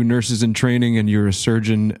are two nurses in training and you're a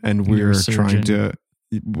surgeon and You're we're a surgeon.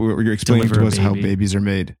 you're explaining Deliver to a us how baby. babies are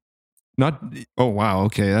made. Not, oh wow,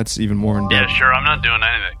 okay, that's even more in Yeah, depth. sure. I'm not doing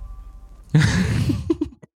anything.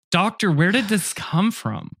 Doctor, where did this come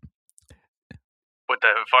from? With the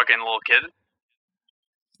fucking little kid?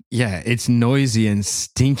 Yeah, it's noisy and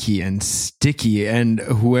stinky and sticky, and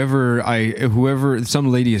whoever,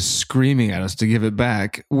 some lady is screaming at us to give it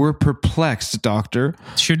back. We're perplexed, doctor.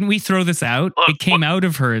 Shouldn't we throw this out? Look, It came out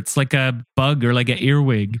of her. It's like a bug or like an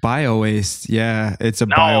earwig. Bio-waste, yeah, it's a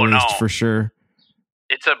No, bio-waste no. for sure.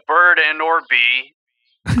 It's a bird and or bee.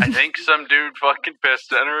 I think some dude fucking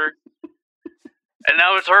pissed at her. And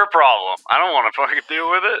now it's her problem. I don't want to fucking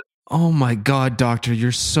deal with it. Oh my God, doctor,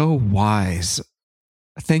 you're so wise.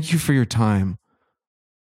 Thank you for your time.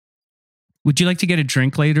 Would you like to get a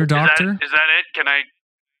drink later, doctor? Is that it? Can I?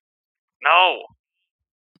 No.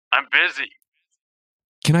 I'm busy.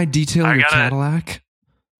 Can I detail I your gotta- Cadillac?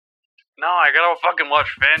 No, I gotta fucking watch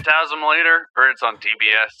Phantasm later. Heard it's on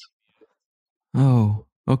TBS. Oh,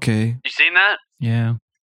 okay. You seen that? Yeah.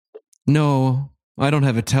 No, I don't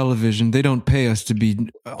have a television. They don't pay us to be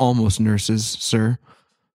almost nurses, sir.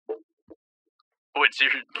 What? So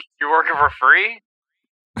you're working for free?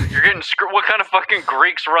 You're getting what kind of fucking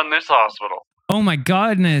Greeks run this hospital? Oh my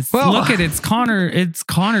goodness. Well- Look at it. It's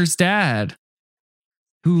Connor's dad.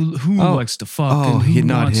 Who Oh. likes to fuck Oh, and who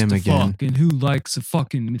not wants him to again. fuck and who likes to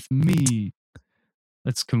fucking with me.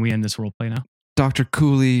 Can we end this role play now? Dr.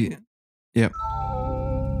 Cooley. Yep.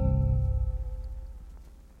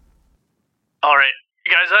 All right,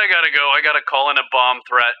 guys, I gotta go. I gotta call in a bomb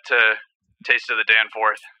threat to Taste of the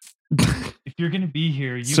Danforth. If you're gonna be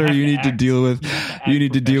here, Sir, you need to deal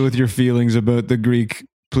with your feelings about the Greek,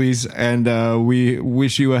 please. And we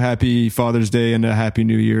wish you a happy Father's Day and a happy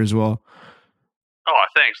New Year as well. Oh,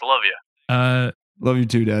 thanks. Love you. Love you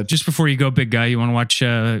too, Dad. Just before you go, big guy, you want to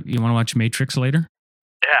watch Matrix later?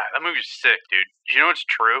 Yeah, that movie's sick, dude. You know what's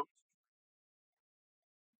true?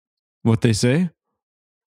 What they say?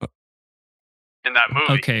 In that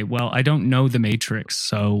movie. Okay, well, I don't know the Matrix,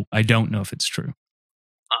 so I don't know if it's true.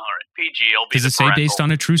 All right, PG. I'll be Does the it say parental. based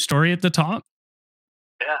on a true story at the top?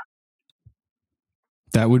 Yeah.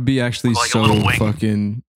 That would be actually Like a so little wink.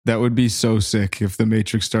 fucking. That would be so sick if the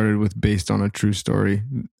Matrix started with based on a true story.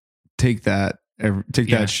 Take that. Take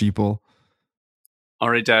Yeah. that, sheeple. All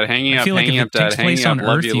right, Dad. Hanging I up. feel like Hanging if up, it Dad. takes place Hanging on up.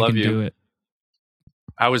 Love Earth, you. you Love can you. do it.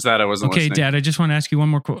 How was that? I wasn't Okay, listening. Dad, I just want to ask you one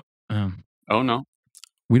more question. Oh no.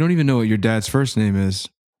 We don't even know what your dad's first name is.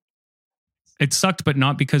 It sucked, but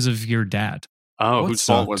not because of your dad. Oh, What whose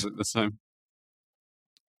fault sucked? was it this time?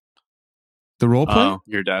 The role play? Oh,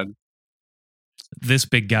 your dad. This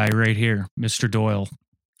big guy right here, Mr. Doyle,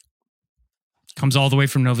 comes all the way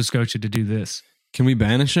from Nova Scotia to do this. Can we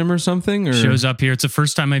banish him or something? Or Shows up here. It's the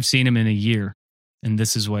first time I've seen him in a year, and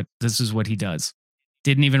this is what he does.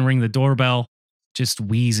 Didn't even ring the doorbell, just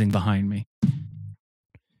wheezing behind me.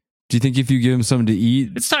 do you think if you give him something to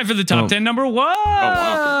eat? It's time for the top Oh. 10 number ones.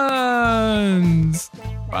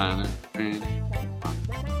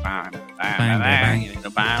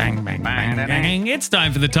 Bang, bang, bang, bang. It's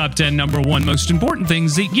time for the top 10 number one most important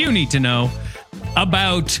things that you need to know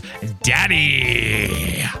about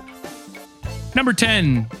Daddy. Number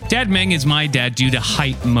 10, Dad Meng is my dad due to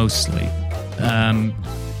height mostly.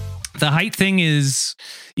 The height thing is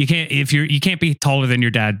you can't be taller than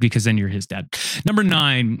your dad because then you're his dad. Number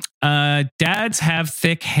 9, dads have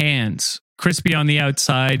thick hands. crispy on the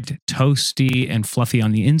outside, toasty and fluffy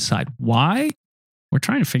on the inside. Why? We're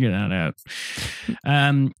trying to figure that out.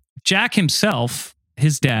 Jack himself,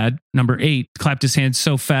 his dad, number 8, clapped his hands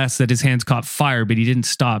so fast that his hands caught fire, but he didn't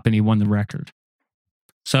stop and he won the record.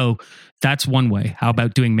 So that's one way. How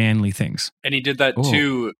about doing manly things? And he did that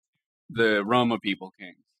to the Roma people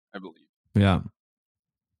kings, I believe. Yeah.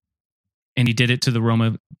 And he did it to the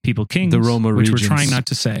Roma people kings, The Roma which regions. we're trying not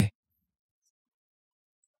to say.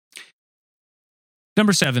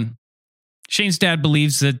 Number 7. Shane's dad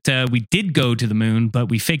believes that we did go to the moon, but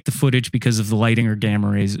we faked the footage because of the lighting or gamma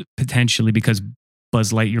rays, potentially because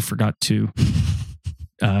Buzz Lightyear forgot to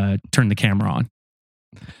turn the camera on.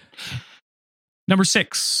 Number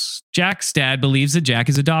 6. Jack's dad believes that Jack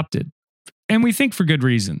is adopted, and we think for good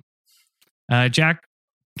reason. Jack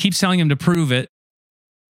keeps telling him to prove it,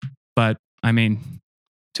 but I mean,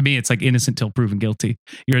 to me, it's like innocent till proven guilty.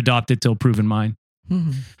 You're adopted till proven mine.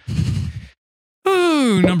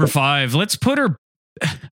 Ooh, number 5. Let's put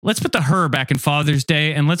the her back in Father's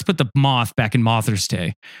Day, and let's put the moth back in Mother's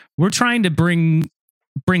Day. We're trying to bring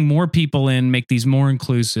more people in, make these more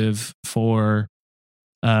inclusive for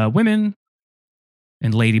women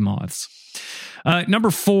and lady moths. Number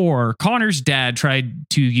 4. Connor's dad tried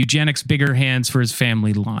to eugenics bigger hands for his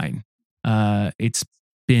family line. It's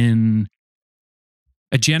been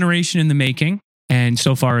a generation in the making, and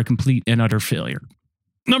so far a complete and utter failure.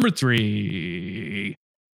 Number 3.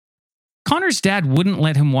 Connor's dad wouldn't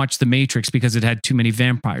let him watch The Matrix because it had too many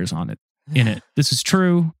vampires in it. This is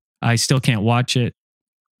true. I still can't watch it.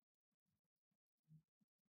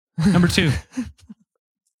 Number 2.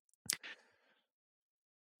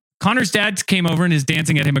 Connor's dad came over and is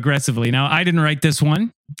dancing at him aggressively. Now, I didn't write this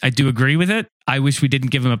one. I do agree with it. I wish we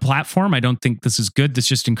didn't give him a platform. I don't think this is good. This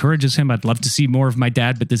just encourages him. I'd love to see more of my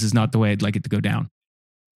dad, but this is not the way I'd like it to go down.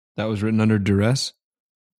 That was written under duress?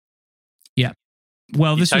 Yeah.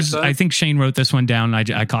 Well, this was, that? I think Shane wrote this one down.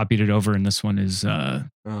 I copied it over, and this one is...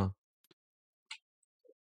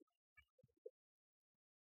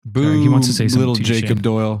 Boo, he wants to say something little to you, Jacob Shane.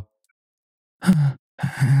 Doyle.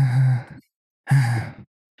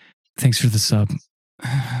 Thanks for the sub.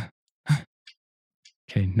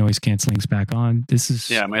 Okay, noise canceling's back on. This is...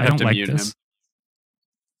 Yeah, I might I have don't to like mute this. him.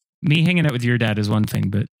 Me hanging out with your dad is one thing,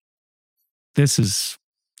 but this is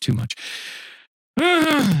too much.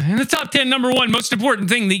 In the top 10, number 1 most important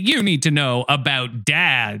thing that you need to know about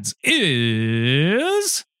dads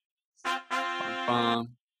is...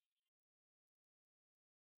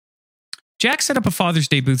 Jack set up a Father's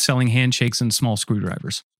Day booth selling handshakes and small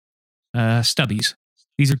screwdrivers. Stubbies.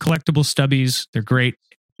 These are collectible stubbies. They're great.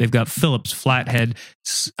 They've got Phillips flathead.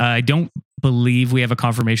 I don't believe we have a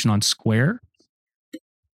confirmation on square.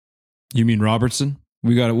 You mean Robertson?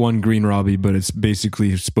 We got one green Robbie, but it's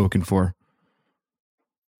basically spoken for.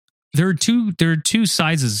 There are two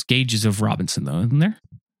sizes, gauges of Robinson, though, isn't there?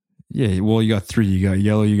 Yeah, well, you got 3. You got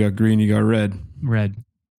yellow, you got green, you got red. Red.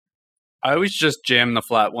 I always just jam the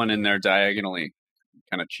flat one in there diagonally.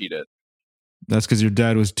 Kind of cheat it. That's because your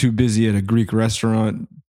dad was too busy at a Greek restaurant.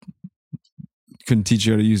 Couldn't teach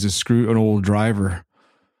you how to use an old driver.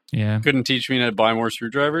 Yeah. Couldn't teach me to buy more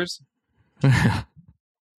screwdrivers.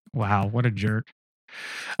 Wow, what a jerk.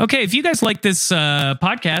 Okay, if you guys like this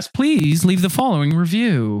podcast, please leave the following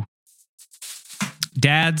review.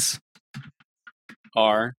 Dads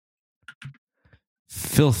are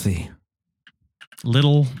filthy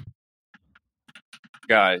little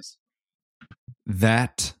guys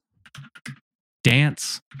that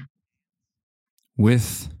dance with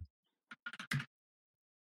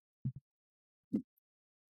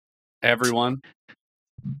everyone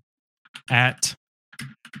at all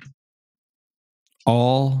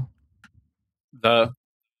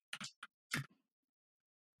the places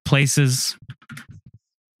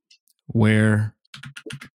where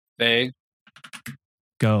they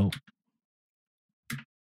go.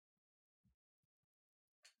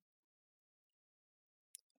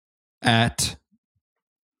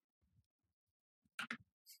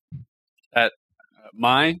 At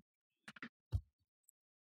my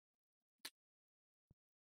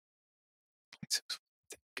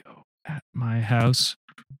go at my house.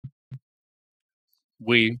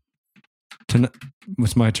 We.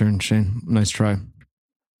 It's my turn, Shane. Nice try.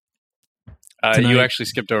 You actually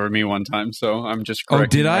skipped over me one time, so I'm just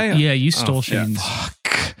correcting. Oh, did I? Yeah, you stole Shane's.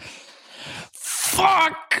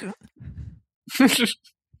 Fuck.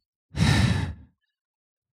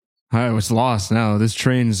 I was lost now. This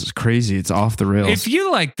train's crazy. It's off the rails. If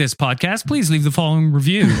you like this podcast, please leave the following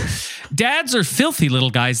review. Dads are filthy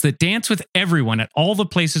little guys that dance with everyone at all the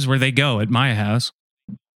places where they go at my house.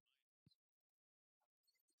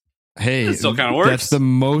 Hey, It still kinda works. That's the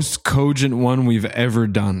most cogent one we've ever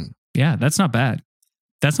done. Yeah, that's not bad.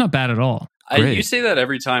 That's not bad at all. Great. You say that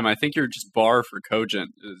every time. I think your just bar for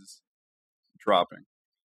cogent is dropping.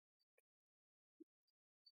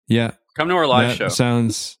 Yeah. Come to our live that show.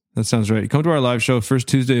 That sounds right. Come to our live show first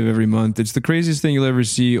Tuesday of every month. It's the craziest thing you'll ever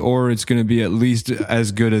see, or it's going to be at least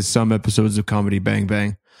as good as some episodes of Comedy Bang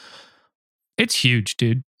Bang. It's huge,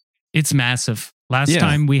 dude. It's massive. Last Yeah.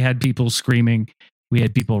 time we had people screaming, we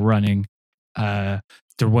had people running.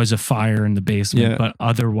 There was a fire in the basement, Yeah. but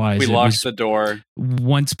otherwise, We it locked was- the door.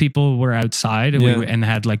 once people were outside and, Yeah. and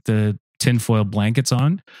had like the tinfoil blankets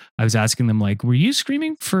on, I was asking them like, "Were you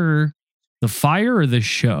screaming for the fire or the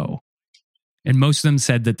show?" And most of them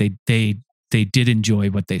said that they did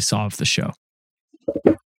enjoy what they saw of the show.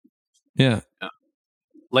 Yeah.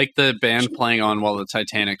 Like the band playing on while the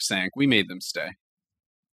Titanic sank. We made them stay.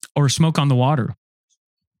 Or Smoke on the Water.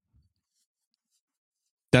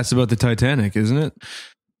 That's about the Titanic, isn't it?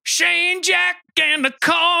 Shane Jack in the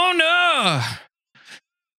corner.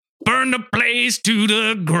 Burn the place to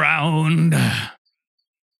the ground.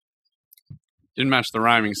 Didn't match the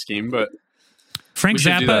rhyming scheme, but Frank We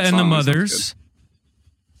should do Zappa that and the song. That sounds Mothers.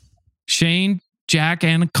 Shane, Jack,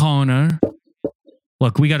 and the corner.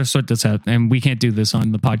 Look, we got to sort this out, and we can't do this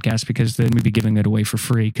on the podcast because then we'd be giving it away for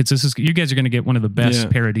free. Because you guys are going to get one of the best Yeah.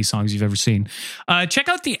 parody songs you've ever seen. Check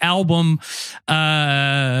out the album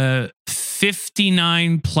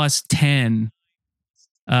 59 plus 10.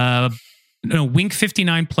 Wink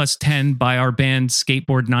 59 plus 10 by our band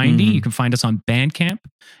Skateboard 90. Mhm. You can find us on Bandcamp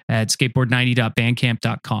at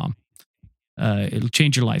skateboard90.bandcamp.com. It'll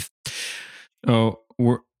change your life. Oh,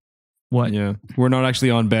 we're not actually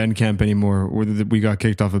on Bandcamp anymore. We got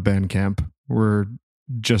kicked off of Bandcamp. We're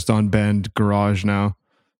just on Band Garage now.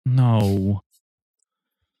 No.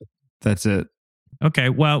 That's it. Okay,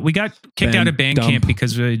 well, we got kicked out of Band Bandcamp dump.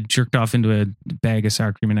 because we jerked off into a bag of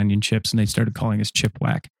sour cream and onion chips, and they started calling us Chip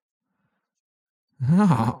Whack.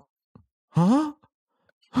 Huh?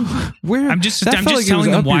 Where? I'm just that felt telling like it was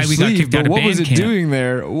them up why your we got sleeve, kicked out but of what was it Bandcamp. doing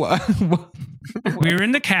there? We were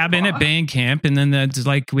in the cabin at Bandcamp, and then I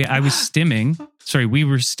was stimming. Sorry,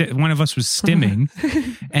 one of us was stimming,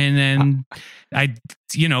 and then I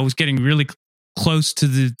was getting really close to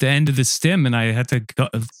the end of the stim, and I had to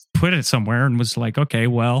put it somewhere, and was like, okay,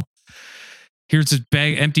 well, here's a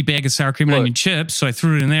empty bag of sour cream and onion chips. So I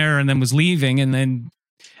threw it in there, and then was leaving, and then.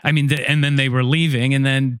 And then they were leaving, and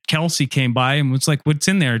then Kelsey came by and was like, "What's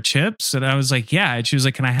in there? Chips?" And I was like, "Yeah." And she was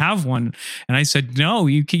like, "Can I have one?" And I said, "No,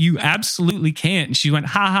 you absolutely can't." And she went,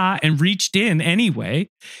 "Ha ha," and reached in anyway,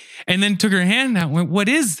 and then took her hand out and went, "What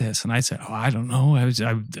is this?" And I said, "Oh, I don't know." I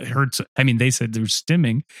heard. They said they were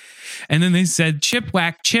stimming, and then they said, Chip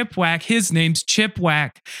Whack. His name's Chip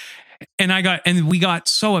Whack," and we got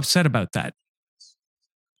so upset about that.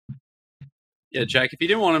 yeah, Jack, if you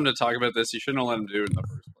didn't want him to talk about this, you shouldn't have let him do it in the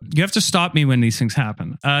first place. You have to stop me when these things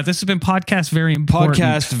happen. This has been Podcast Very Important.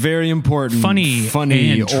 Podcast very important. Funny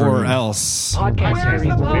and true. or else.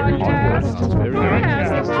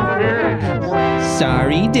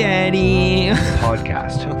 Sorry, Daddy.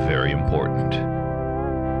 Podcast very important.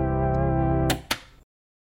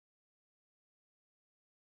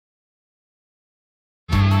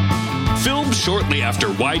 Filmed shortly after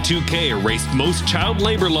Y2K erased most child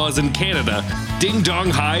labor laws in Canada, Ding Dong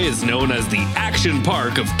High is known as the action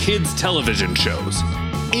park of kids' television shows.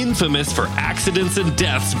 Infamous for accidents and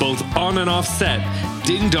deaths both on and off set,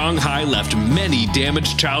 Ding Dong High left many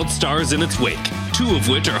damaged child stars in its wake, two of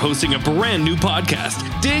which are hosting a brand new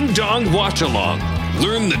podcast, Ding Dong Watch Along.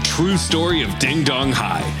 Learn the true story of Ding Dong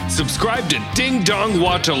High. Subscribe to Ding Dong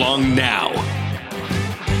Watch Along now.